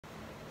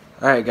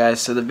Alright guys,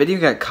 so the video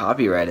got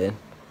copyrighted.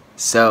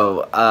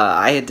 So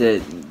I had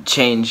to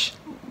change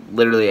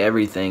literally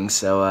everything.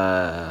 So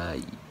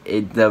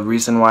the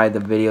reason why the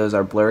videos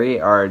are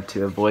blurry are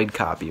to avoid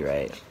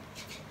copyright.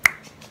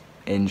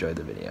 Enjoy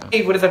the video.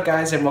 Hey, what is up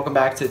guys, and welcome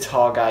back to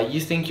Tall Guy. You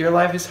think your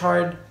life is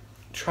hard?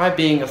 Try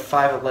being a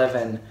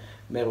 5'11"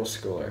 middle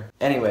schooler.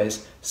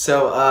 Anyways,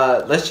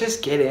 so let's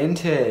just get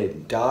into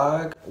it,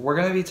 dog. We're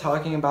gonna be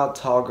talking about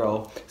Tall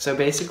Girl. So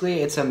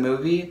basically it's a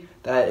movie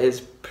that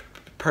is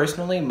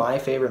personally my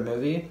favorite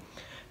movie,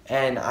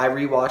 and I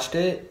rewatched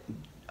it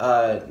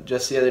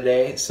just the other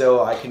day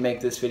so I can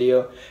make this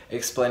video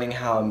explaining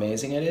how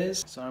amazing it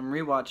is. So I'm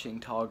rewatching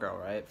Tall Girl,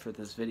 right, for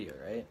this video,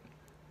 right?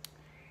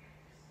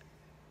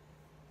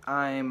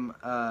 I'm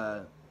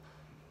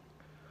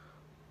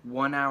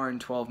 1 hour and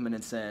 12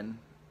 minutes in.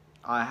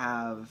 I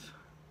have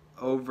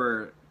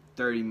over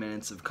 30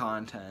 minutes of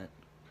content,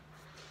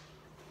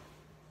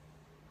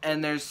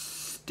 and there's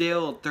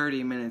still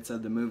 30 minutes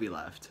of the movie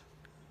left.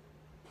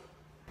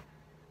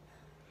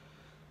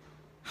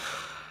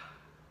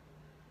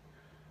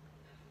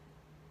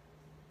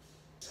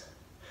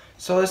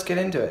 So let's get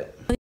into it.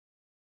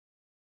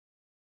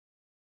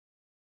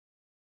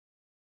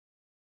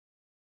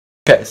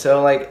 Okay,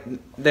 so like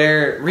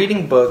they're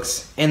reading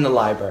books in the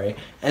library,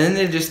 and then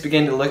they just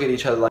begin to look at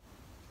each other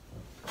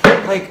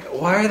like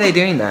why are they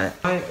doing that?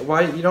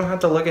 Why you don't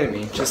have to look at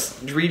me.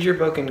 Just read your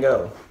book and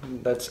go.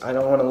 I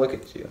don't want to look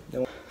at you.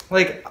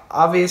 Like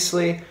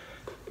obviously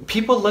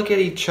people look at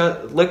each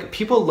other,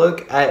 people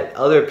look at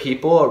other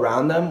people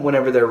around them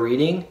whenever they're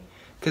reading,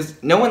 cuz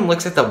no one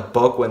looks at the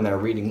book when they're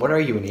reading. What are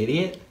you, an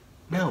idiot?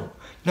 No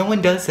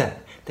one does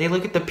that. They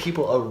look at the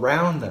people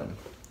around them.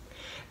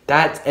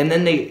 And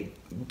then they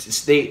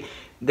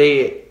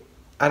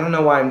I don't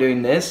know why I'm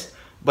doing this,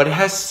 but it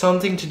has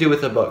something to do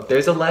with the book.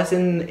 There's a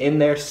lesson in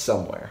there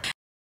somewhere.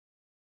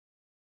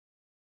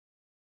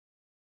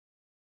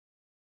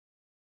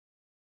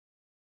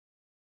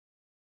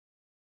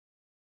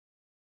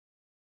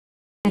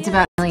 It's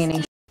about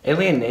alienation.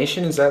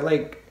 Alienation? Is that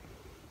like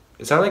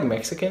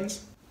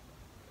Mexicans?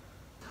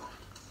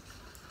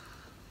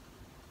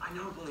 I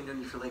know I've only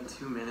known you for like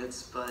 2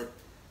 minutes, but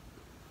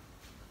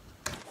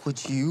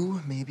would you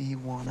maybe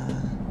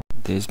wanna...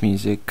 This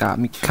music got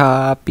me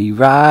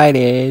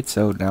copyrighted,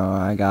 so now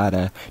I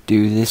gotta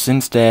do this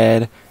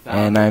instead.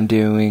 And I'm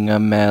doing a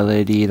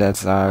melody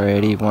that's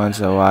already one,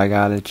 so I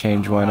gotta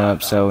change one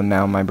up. So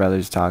now my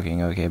brother's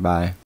talking. Okay,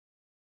 bye.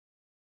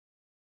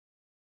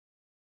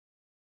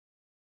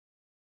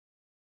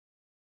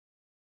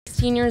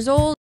 Years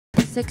old,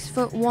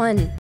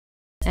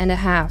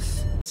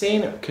 6'1.5".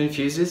 Scene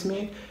confuses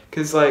me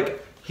because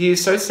like he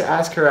starts to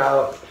ask her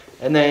out,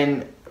 and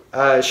then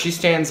she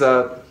stands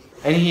up.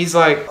 And he's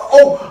like,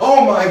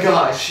 oh my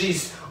gosh,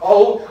 she's,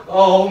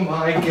 oh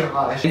my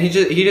gosh. And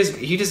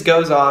he just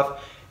goes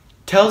off,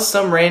 tells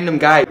some random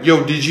guy,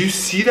 yo, did you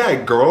see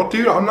that girl,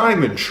 dude? I'm not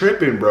even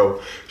tripping,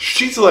 bro.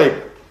 She's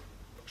like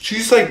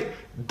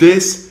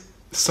this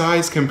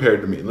size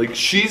compared to me. Like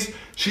she's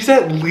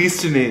at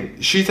least an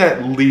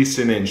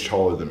inch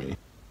taller than me.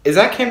 Is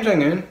that Kim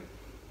Jong-un?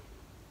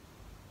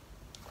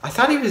 I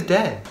thought he was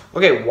dead.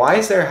 Okay, why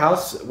is their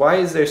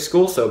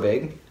school so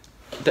big?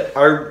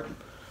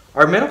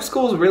 Are middle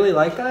schools really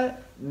like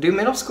that? Do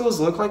middle schools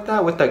look like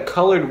that with the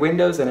colored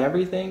windows and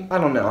everything? I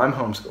don't know, I'm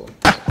homeschooled.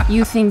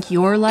 You think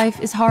your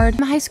life is hard?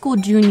 I'm a high school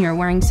junior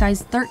wearing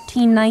size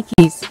 13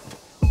 Nikes.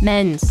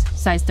 Men's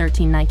size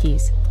 13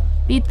 Nikes.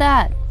 Beat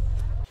that.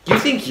 You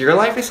think your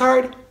life is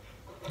hard?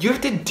 You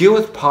have to deal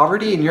with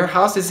poverty, and your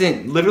house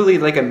isn't literally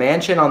like a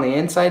mansion on the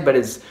inside, but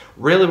it's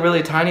really,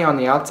 really tiny on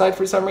the outside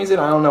for some reason.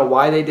 I don't know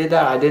why they did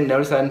that. I didn't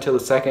notice that until the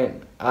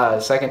second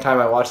time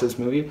I watched this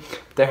movie.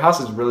 Their house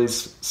is really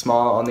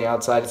small on the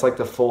outside. It's like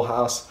the full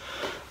house.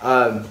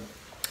 And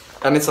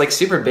it's like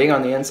super big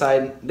on the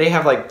inside. They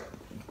have like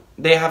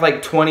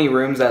 20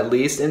 rooms at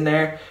least in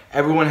there.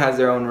 Everyone has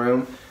their own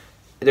room.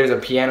 There's a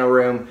piano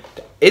room.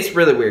 It's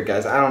really weird,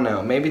 guys. I don't know.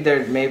 I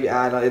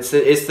don't know. It's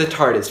the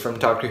TARDIS from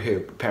Doctor Who,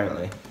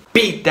 apparently.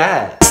 Beat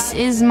that. This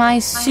is my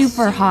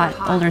super hot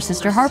older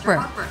sister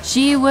Harper.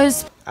 She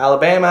was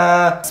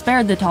Alabama.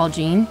 Spared the tall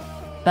gene,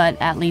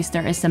 but at least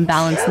there is some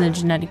balance in the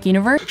genetic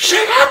universe. She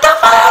got the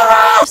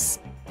virus.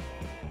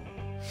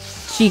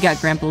 She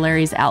got Grandpa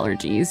Larry's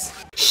allergies.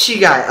 She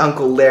got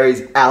Uncle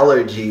Larry's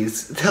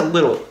allergies. That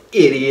little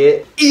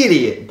idiot.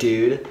 Idiot,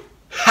 dude.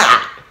 Ha!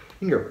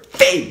 In your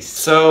face.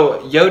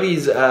 So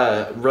Yodi's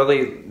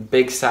really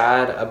big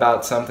sad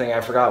about something. I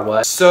forgot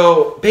what.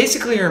 So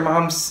basically her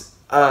mom's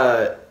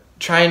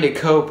trying to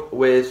cope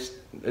with,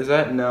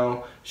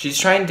 no. She's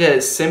trying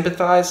to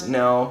sympathize,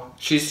 no.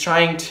 She's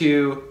trying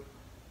to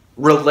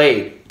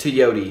relate to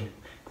Yodi.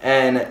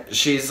 And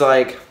she's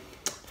like,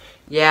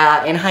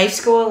 yeah, in high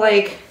school,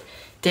 like,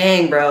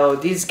 dang bro,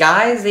 these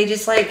guys, they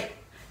just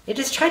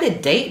try to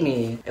date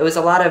me. It was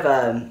a lot of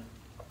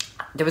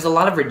there was a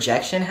lot of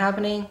rejection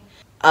happening.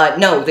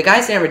 No, the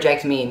guys didn't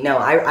reject me. No,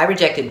 I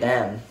rejected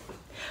them.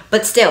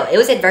 But still, it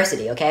was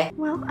adversity, okay?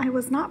 Well, I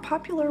was not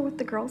popular with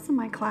the girls in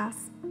my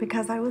class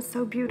because I was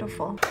so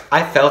beautiful.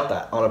 I felt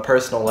that on a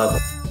personal level.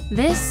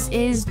 This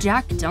is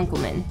Jack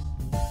Dunkelman.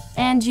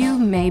 And you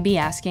may be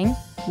asking,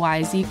 why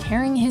is he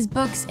carrying his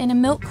books in a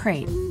milk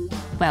crate?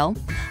 Well,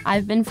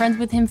 I've been friends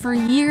with him for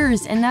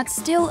years, and that's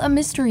still a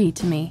mystery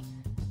to me.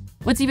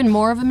 What's even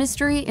more of a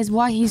mystery is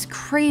why he's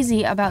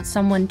crazy about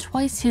someone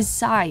twice his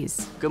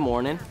size. Good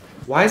morning.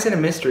 Why is it a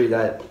mystery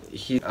that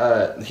he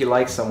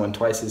likes someone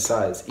twice his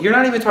size? You're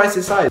not even twice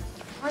his size.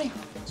 Hi.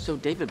 So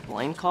David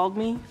Blaine called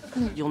me?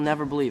 You'll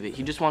never believe it.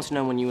 He just wants to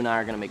know when you and I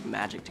are gonna make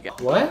magic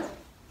together. What?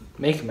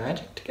 Make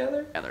magic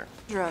together?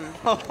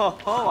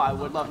 Oh, I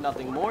would love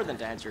nothing more than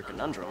to answer your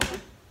conundrum.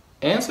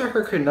 Answer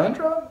her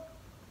conundrum?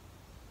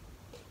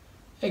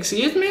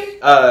 Excuse me?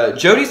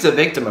 Jody's the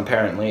victim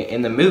apparently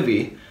in the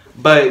movie,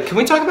 but can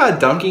we talk about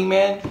dunking,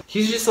 man?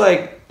 He's just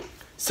like,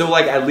 so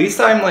like at least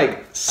I'm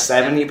like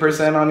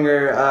 70% on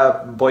your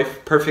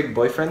perfect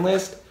boyfriend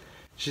list.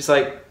 She's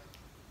like,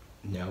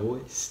 no,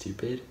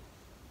 stupid.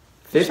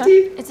 50?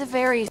 It's a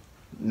very...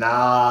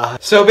 Nah.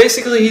 So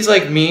basically he's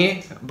like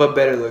me, but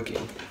better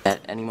looking.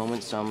 At any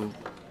moment, some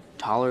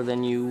taller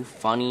than you,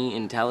 funny,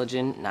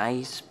 intelligent,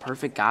 nice,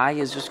 perfect guy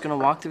is just gonna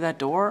walk through that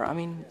door. I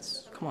mean,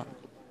 come on,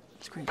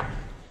 it's crazy.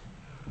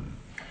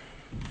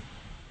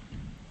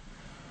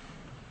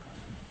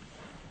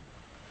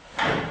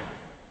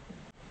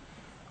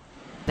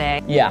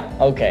 Yeah,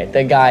 okay,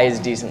 the guy is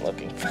decent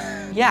looking.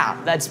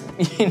 Yeah, that's,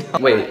 you know.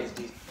 Wait.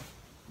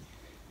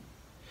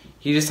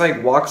 He just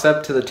like walks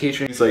up to the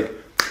teacher and he's like,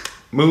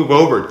 move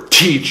over,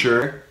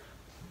 teacher.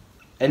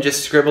 And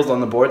just scribbles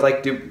on the board.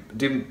 Like,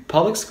 do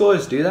public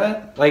schoolers do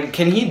that? Like,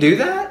 can he do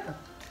that?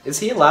 Is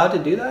he allowed to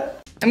do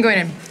that? I'm going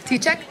in.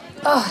 T-check?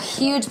 Oh,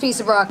 huge piece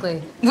of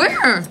broccoli.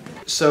 Where?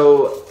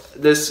 So,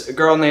 this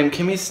girl named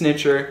Kimmy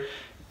Snitcher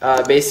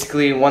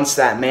basically wants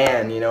that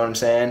man, you know what I'm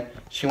saying?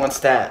 She wants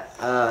that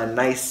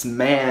nice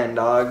man,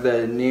 dog.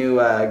 The new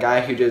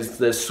guy who does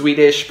the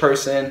Swedish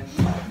person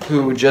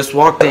who just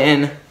walked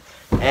in.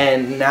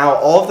 And now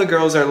all of the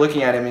girls are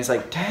looking at him. He's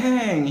like,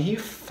 dang, he's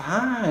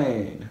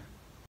fine.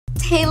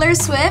 Taylor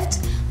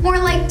Swift? More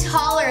like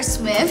taller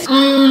Swift.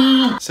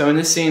 So in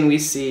this scene we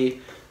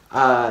see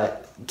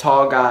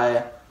tall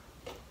guy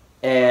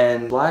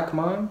and black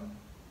mom.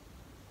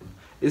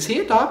 Is he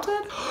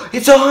adopted?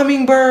 It's a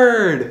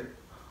hummingbird!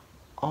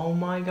 Oh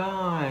my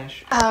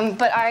gosh.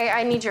 But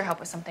I need your help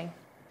with something.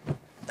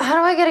 How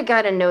do I get a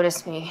guy to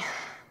notice me?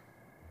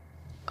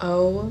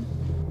 Oh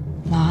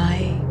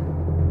my.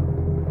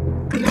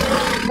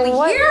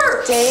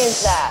 What day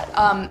is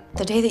that?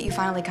 The day that you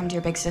finally come to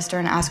your big sister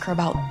and ask her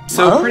about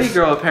So love? Pretty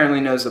Girl apparently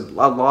knows a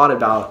lot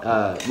about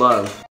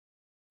love.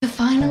 To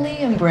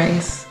finally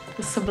embrace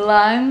the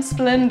sublime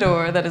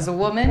splendor that is a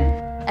woman,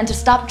 and to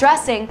stop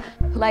dressing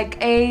like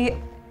a,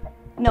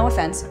 no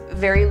offense,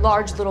 very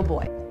large little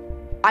boy.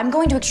 I'm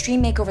going to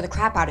extreme makeover the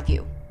crap out of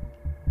you.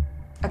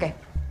 Okay.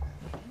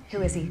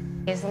 Who is he?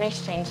 He's an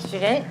exchange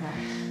student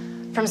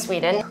from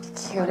Sweden.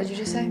 What did you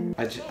just say?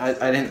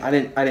 I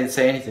didn't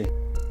say anything.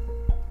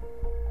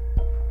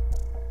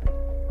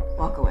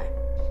 Walk away.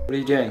 What are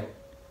you doing?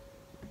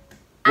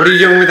 What are you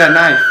doing with that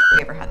knife?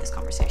 We ever had this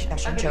conversation?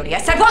 Jody, I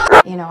said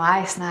walk. You know,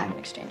 I snagged an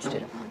exchange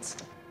student once.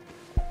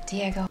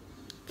 Diego.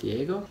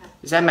 Diego?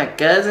 Is that my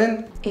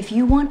cousin? If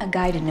you want a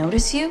guy to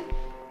notice you,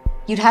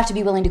 you'd have to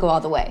be willing to go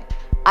all the way.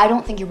 I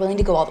don't think you're willing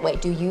to go all the way.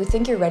 Do you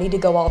think you're ready to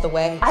go all the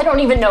way? I don't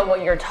even know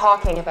what you're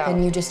talking about.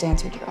 And you just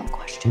answered your own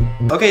question.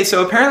 Okay,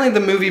 so apparently the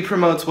movie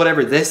promotes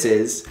whatever this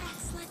is.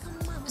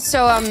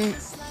 So,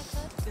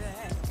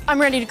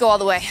 I'm ready to go all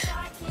the way.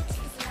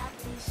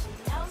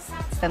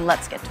 then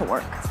let's get to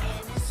work.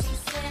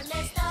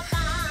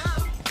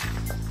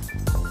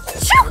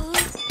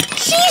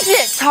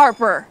 Jesus,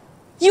 Harper!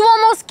 You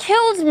almost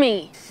killed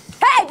me!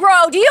 Hey,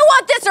 bro, do you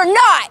want this or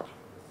not?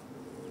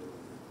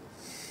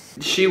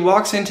 She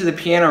walks into the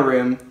piano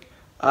room,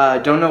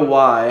 don't know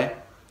why.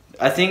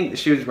 I think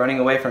she was running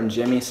away from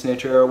Jimmy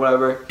Snitcher or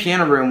whatever.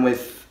 Piano room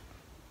with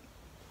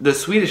the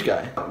Swedish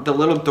guy. The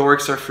little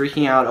dorks are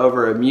freaking out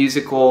over a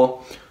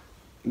musical,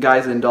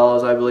 Guys and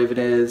Dolls, I believe it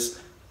is,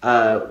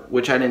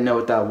 which I didn't know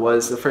what that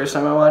was the first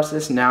time I watched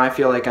this. Now I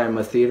feel like I'm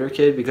a theater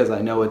kid because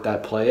I know what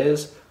that play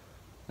is.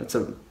 That's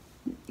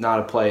not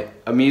a play.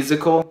 A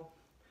musical,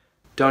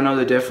 don't know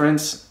the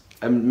difference.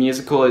 A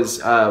musical is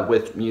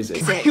with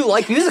music. You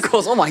like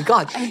musicals? Oh my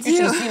god. I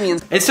do.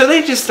 And so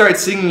they just start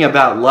singing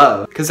about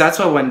love, because that's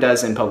what one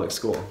does in public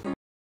school.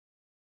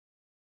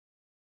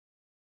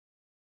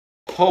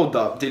 Hold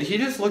up, did he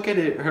just look at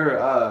it,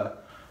 her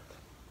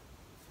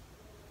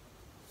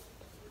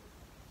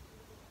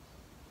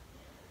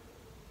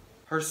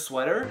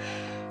sweater?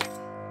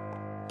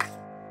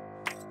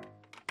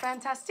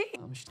 Fantastic.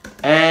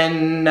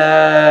 And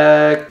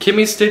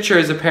Kimmy Stitcher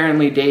is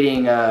apparently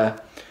dating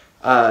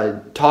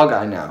tall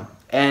guy now,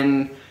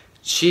 and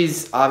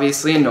she's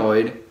obviously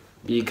annoyed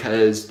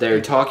because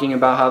they're talking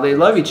about how they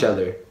love each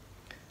other,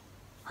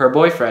 her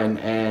boyfriend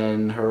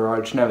and her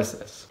arch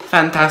nemesis.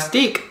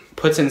 Fantastique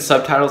puts in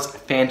subtitles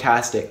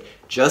fantastic.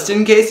 Just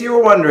in case you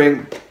were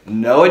wondering,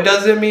 no, it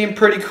doesn't mean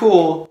pretty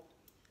cool.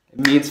 It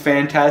means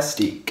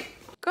fantastic.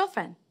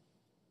 Girlfriend.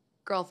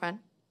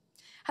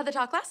 Had the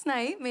talk last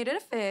night, made it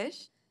a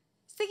fish.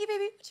 Sticky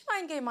baby, would you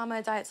mind getting Mama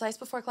a diet slice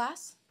before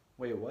class?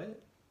 Wait,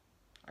 what?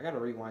 I gotta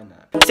rewind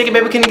that. Sticky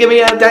baby, can you give me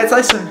a diet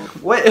slice?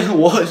 What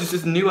is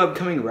this new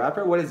upcoming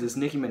rapper? What is this,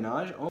 Nicki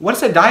Minaj?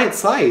 What's a diet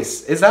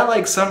slice? Is that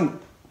like some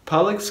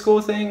public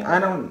school thing? I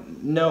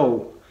don't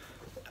know.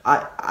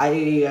 What?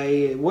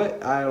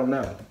 I don't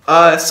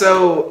know.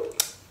 So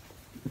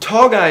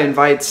tall guy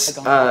invites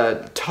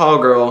tall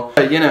girl,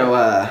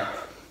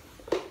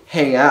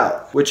 hang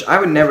out, which I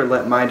would never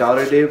let my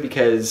daughter do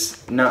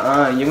because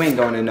nuh-uh, you ain't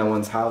going to no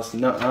one's house.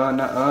 Nuh-uh,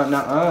 nuh-uh,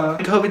 nuh-uh.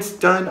 When COVID's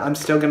done, I'm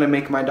still gonna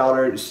make my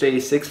daughter stay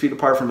 6 feet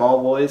apart from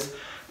all boys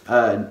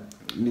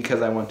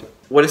because I want to.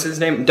 What is his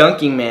name?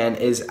 Dunking Man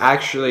is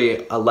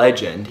actually a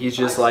legend. He's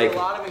just like,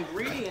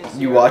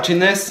 you watching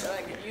this?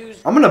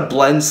 I'm gonna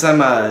blend some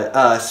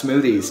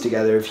smoothies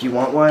together. If you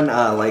want one,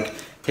 like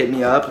hit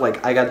me up.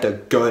 Like I got the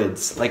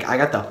goods. Like I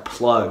got the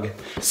plug.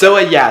 So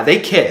yeah, they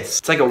kiss.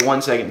 It's like a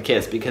 1-second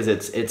kiss because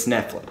it's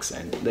Netflix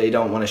and they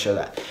don't want to show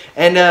that.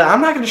 And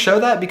I'm not gonna show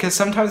that because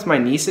sometimes my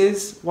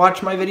nieces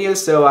watch my videos,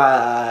 so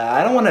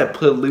I don't want to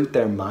pollute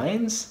their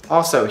minds.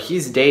 Also,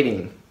 he's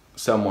dating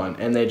someone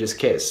and they just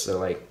kiss. So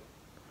like,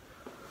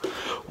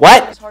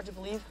 what? It's hard to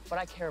believe, but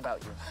I care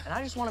about you, and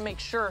I just want to make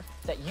sure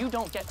that you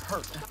don't get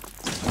hurt.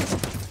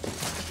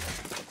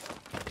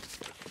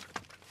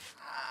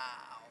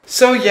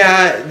 So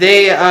yeah,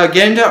 they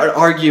get into an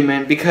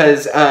argument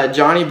because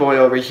Johnny Boy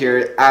over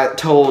here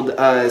told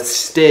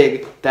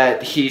Stig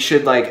that he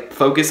should like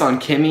focus on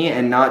Kimmy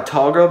and not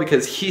Tall Girl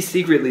because he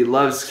secretly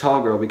loves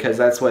Tall Girl because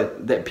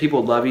that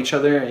people love each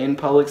other in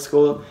public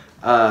school.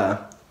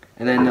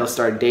 And then they'll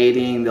start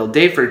dating. They'll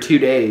date for 2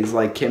 days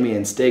like Kimmy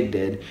and Stig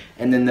did,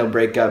 and then they'll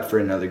break up for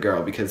another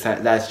girl because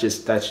that's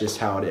just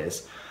how it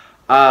is.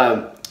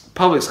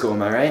 Public school,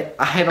 am I right?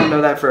 I don't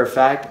know that for a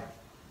fact.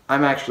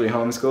 I'm actually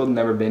homeschooled,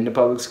 never been to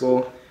public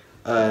school,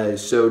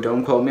 so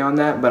don't quote me on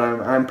that, but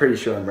I'm pretty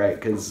sure I'm right,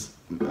 because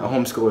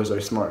homeschoolers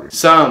are smarter.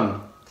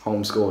 Some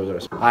homeschoolers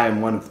are smarter. I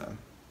am one of them.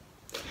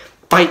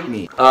 Fight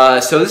me!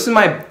 So this is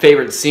my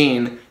favorite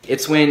scene.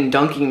 It's when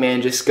Dunking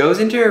Man just goes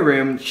into her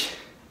room,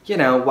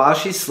 while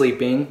she's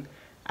sleeping,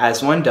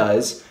 as one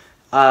does,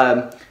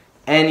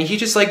 and he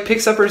just like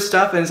picks up her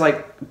stuff and is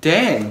like,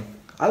 dang,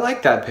 I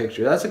like that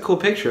picture. That's a cool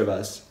picture of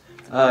us.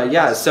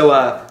 Yeah, so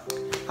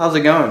how's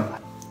it going?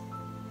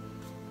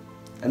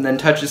 And then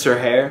touches her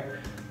hair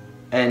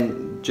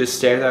and just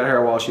stares at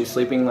her while she's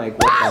sleeping like,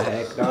 what the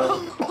heck,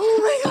 dog? Oh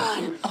my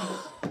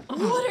god!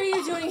 What are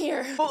you doing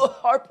here?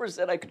 Harper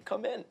said I could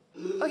come in.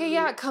 Okay,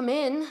 yeah, come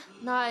in.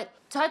 Not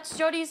touch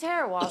Jody's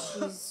hair while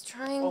she's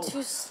trying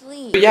to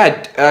sleep. But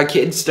yeah,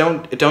 kids,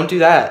 don't do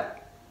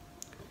that.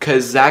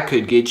 Cause that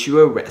could get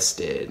you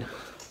arrested.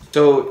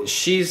 So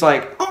she's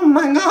like, oh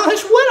my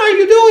gosh, what are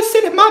you doing?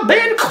 Sit in my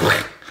bed.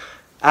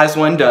 As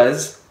one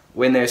does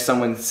when there's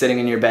someone sitting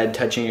in your bed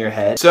touching your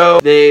head. So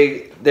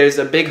there's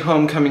a big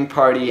homecoming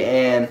party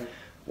and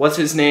what's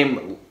his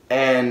name?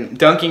 And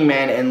Dunking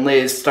Man and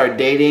Liz start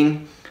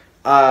dating.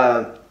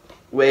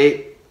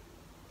 Wait.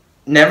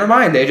 Never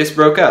mind, they just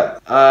broke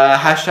up.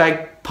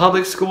 Hashtag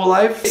public school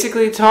life.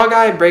 Basically, Tall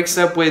Guy breaks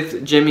up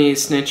with Jimmy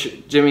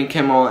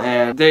Kimmel,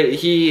 and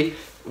he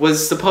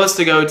was supposed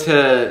to go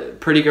to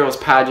Pretty Girl's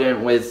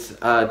pageant with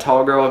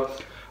Tall Girl,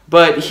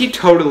 but he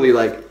totally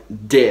like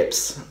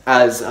dips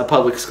as a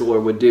public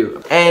schooler would do.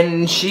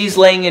 And she's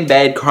laying in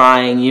bed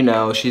crying,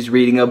 she's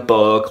reading a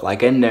book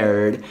like a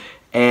nerd.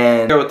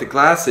 And the girl with the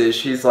glasses,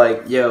 she's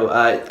like, yo,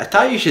 I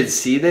thought you should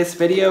see this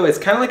video. It's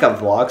kind of like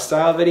a vlog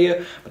style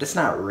video, but it's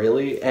not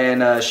really.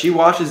 And she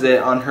watches it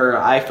on her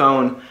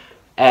iPhone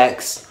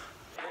X.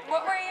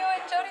 What were you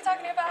and Jody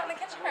talking about in the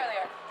kitchen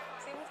earlier?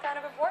 Seems kind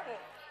of important.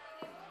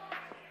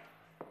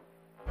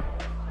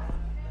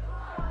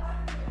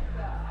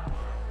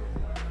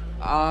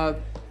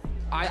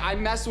 I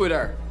messed with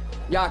her.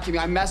 Yeah, Kimmy,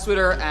 I messed with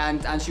her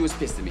and she was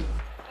pissed at me.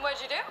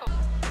 What'd you do?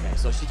 Okay,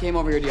 so she came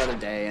over here the other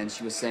day and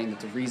she was saying that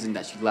the reason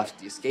that she left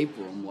the escape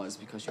room was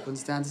because she couldn't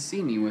stand to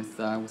see me with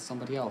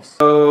somebody else.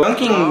 So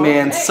Dunking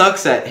Man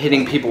sucks at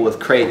hitting people with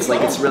crates.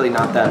 Like it's really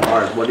not that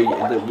hard. What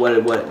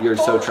you're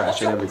so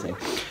trash at everything.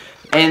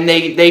 And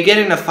they get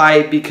in a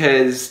fight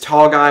because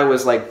Tall Guy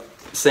was like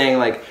saying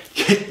like,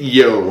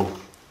 yo,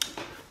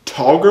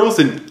 Tall Girl's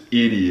an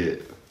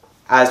idiot.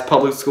 As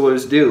public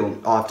schoolers do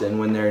often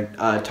when they're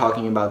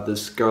talking about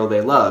this girl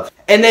they love.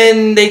 And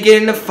then they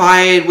get in a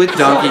fight with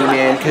Dunking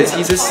Man because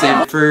he's a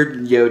simp for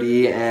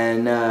Yodi,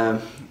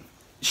 and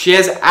she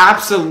has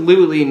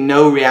absolutely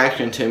no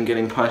reaction to him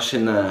getting punched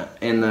in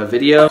the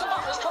video.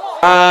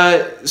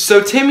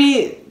 So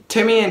Timmy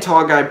and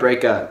Tall Guy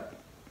break up.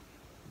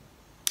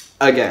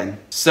 Again.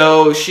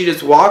 So she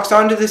just walks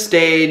onto the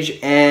stage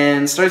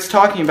and starts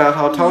talking about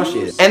how tall she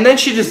is. And then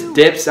she just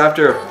dips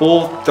after a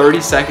full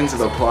 30 seconds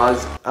of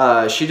applause.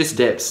 She just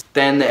dips.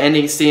 Then the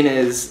ending scene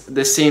is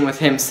the scene with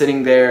him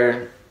sitting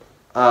there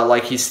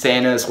like he's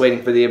Thanos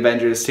waiting for the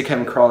Avengers to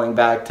come crawling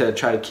back to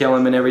try to kill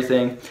him and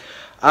everything.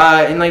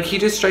 And like he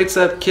just straight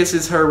up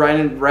kisses her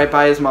right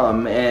by his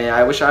mom, and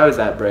I wish I was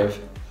that brave.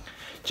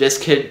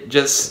 Just kidding,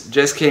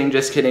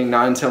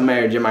 not until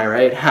marriage, am I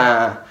right?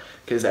 Ha,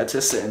 because that's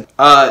a sin.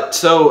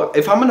 So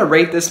if I'm gonna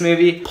rate this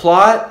movie,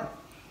 plot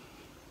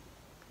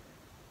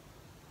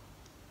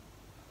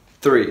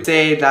 3.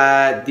 Say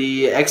that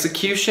the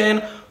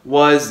execution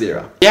was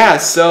 0. Yeah,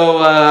 so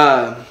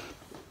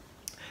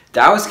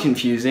that was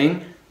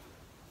confusing.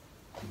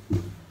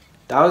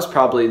 That was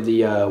probably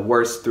the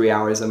worst 3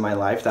 hours of my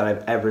life that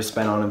I've ever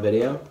spent on a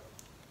video.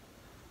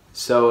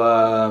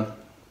 So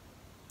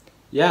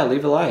yeah,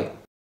 leave a like.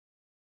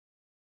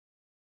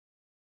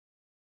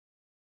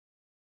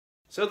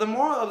 So the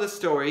moral of the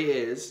story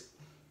is,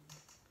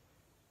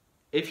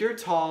 if you're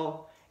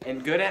tall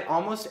and good at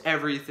almost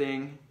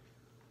everything,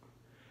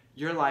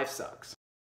 your life sucks.